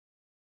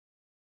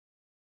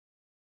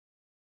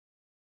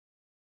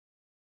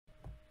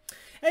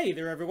Hey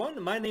there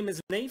everyone, my name is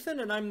Nathan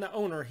and I'm the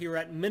owner here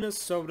at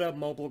Minnesota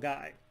Mobile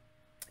Guy.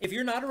 If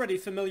you're not already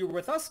familiar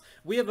with us,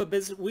 we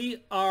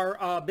are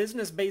a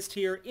business based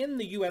here in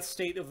the U.S.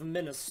 state of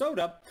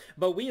Minnesota,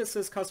 but we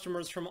assist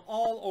customers from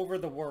all over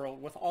the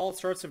world with all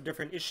sorts of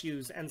different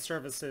issues and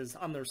services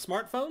on their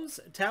smartphones,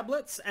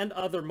 tablets, and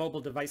other mobile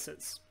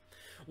devices.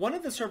 One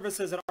of the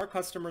services that our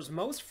customers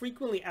most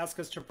frequently ask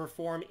us to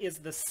perform is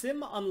the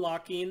SIM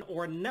unlocking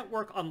or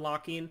network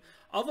unlocking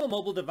of a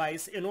mobile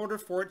device in order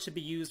for it to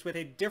be used with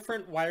a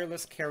different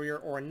wireless carrier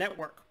or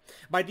network.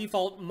 By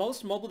default,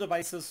 most mobile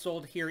devices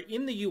sold here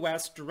in the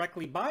US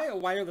directly by a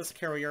wireless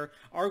carrier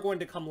are going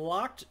to come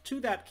locked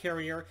to that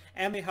carrier,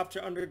 and they have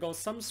to undergo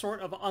some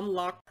sort of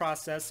unlock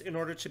process in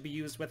order to be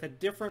used with a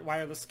different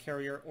wireless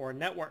carrier or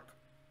network.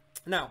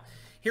 Now,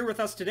 here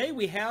with us today,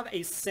 we have a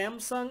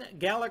Samsung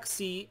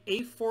Galaxy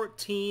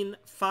A14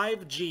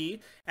 5G,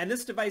 and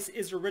this device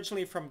is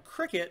originally from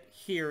Cricket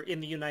here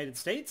in the United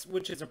States,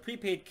 which is a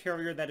prepaid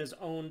carrier that is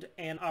owned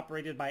and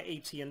operated by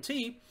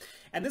AT&T.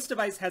 And this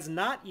device has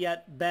not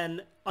yet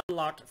been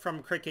unlocked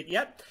from Cricket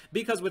yet,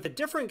 because with a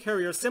different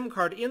carrier SIM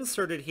card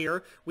inserted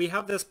here, we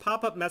have this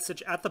pop-up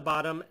message at the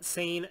bottom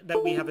saying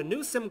that we have a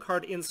new SIM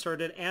card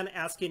inserted and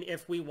asking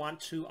if we want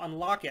to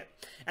unlock it.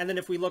 And then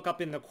if we look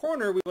up in the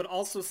corner, we would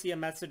also see a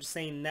message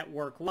saying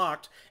network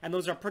locked, and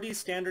those are pretty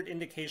standard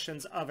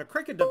indications of a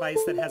Cricket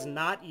device that has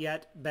not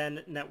yet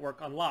been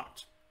network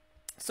unlocked.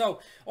 So,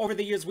 over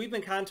the years, we've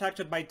been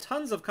contacted by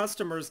tons of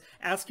customers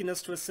asking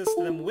us to assist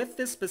them with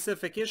this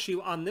specific issue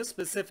on this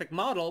specific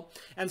model,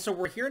 and so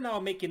we're here now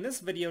making this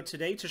video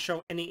today to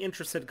show any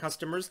interested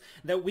customers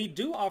that we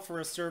do offer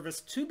a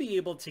service to be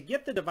able to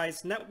get the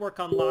device network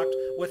unlocked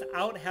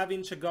without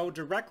having to go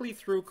directly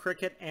through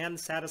Cricket and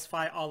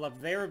satisfy all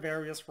of their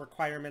various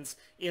requirements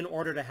in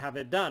order to have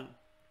it done.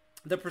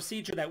 The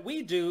procedure that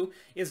we do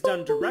is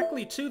done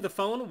directly to the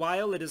phone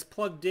while it is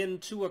plugged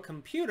into a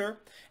computer,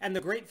 and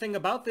the great thing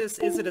about this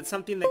is that it's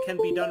something that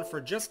can be done for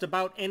just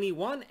about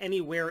anyone,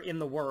 anywhere in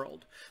the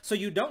world. So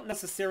you don't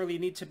necessarily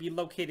need to be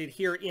located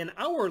here in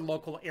our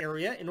local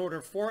area in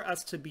order for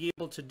us to be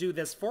able to do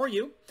this for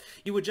you.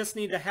 You would just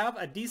need to have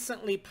a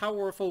decently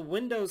powerful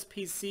Windows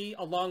PC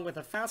along with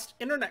a fast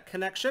internet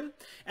connection,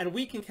 and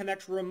we can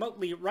connect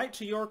remotely right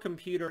to your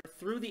computer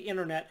through the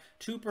internet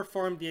to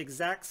perform the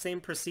exact same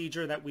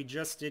procedure that we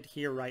just did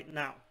here right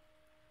now.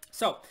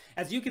 So,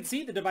 as you can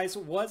see, the device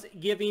was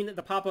giving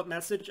the pop-up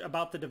message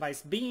about the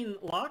device being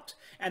locked,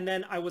 and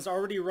then I was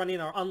already running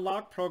our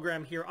unlock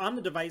program here on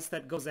the device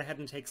that goes ahead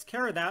and takes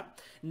care of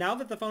that. Now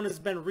that the phone has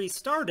been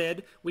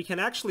restarted, we can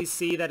actually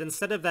see that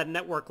instead of that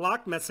network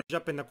lock message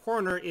up in the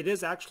corner, it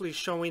is actually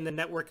showing the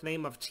network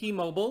name of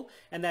T-Mobile,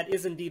 and that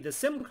is indeed the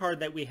SIM card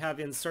that we have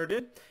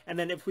inserted. And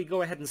then if we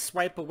go ahead and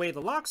swipe away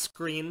the lock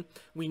screen,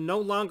 we no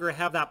longer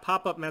have that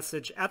pop-up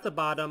message at the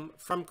bottom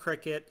from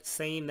Cricket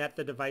saying that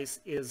the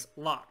device is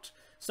locked.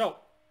 So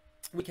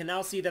we can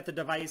now see that the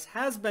device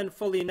has been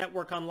fully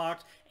network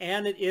unlocked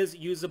and it is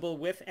usable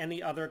with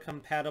any other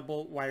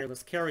compatible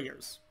wireless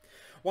carriers.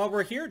 While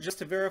we're here, just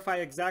to verify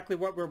exactly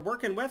what we're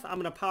working with, I'm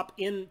going to pop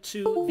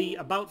into the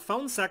About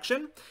Phone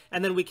section,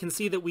 and then we can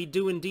see that we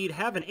do indeed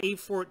have an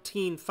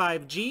A14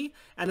 5G,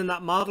 and then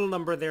that model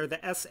number there, the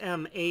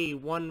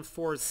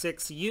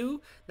SM-A146U,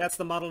 that's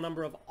the model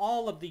number of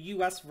all of the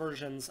US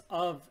versions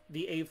of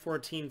the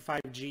A14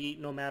 5G,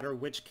 no matter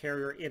which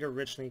carrier it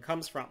originally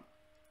comes from.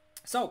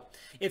 So,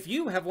 if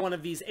you have one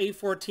of these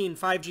A14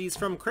 5Gs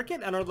from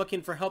Cricket and are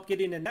looking for help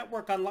getting a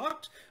network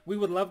unlocked, we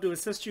would love to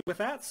assist you with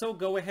that, so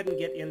go ahead and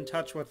get in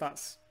touch with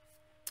us.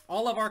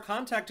 All of our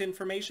contact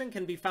information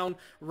can be found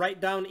right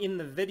down in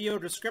the video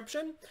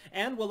description,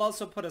 and we'll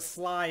also put a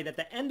slide at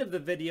the end of the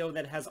video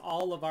that has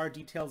all of our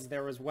details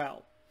there as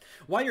well.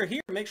 While you're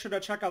here, make sure to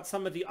check out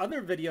some of the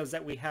other videos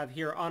that we have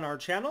here on our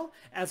channel,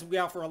 as we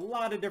offer a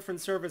lot of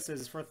different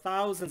services for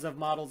thousands of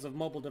models of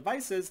mobile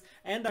devices,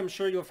 and I'm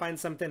sure you'll find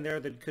something there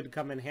that could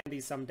come in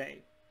handy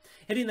someday.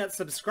 Hitting that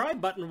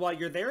subscribe button while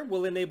you're there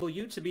will enable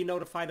you to be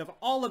notified of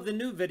all of the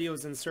new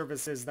videos and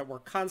services that we're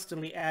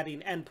constantly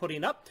adding and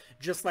putting up,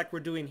 just like we're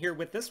doing here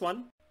with this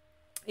one.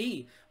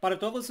 Y para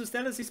todos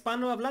ustedes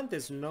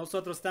hispanohablantes,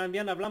 nosotros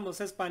también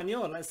hablamos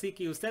español, así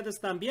que ustedes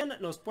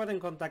también nos pueden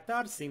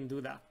contactar sin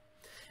duda.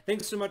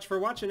 Thanks so much for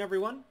watching,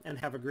 everyone, and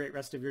have a great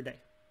rest of your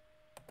day.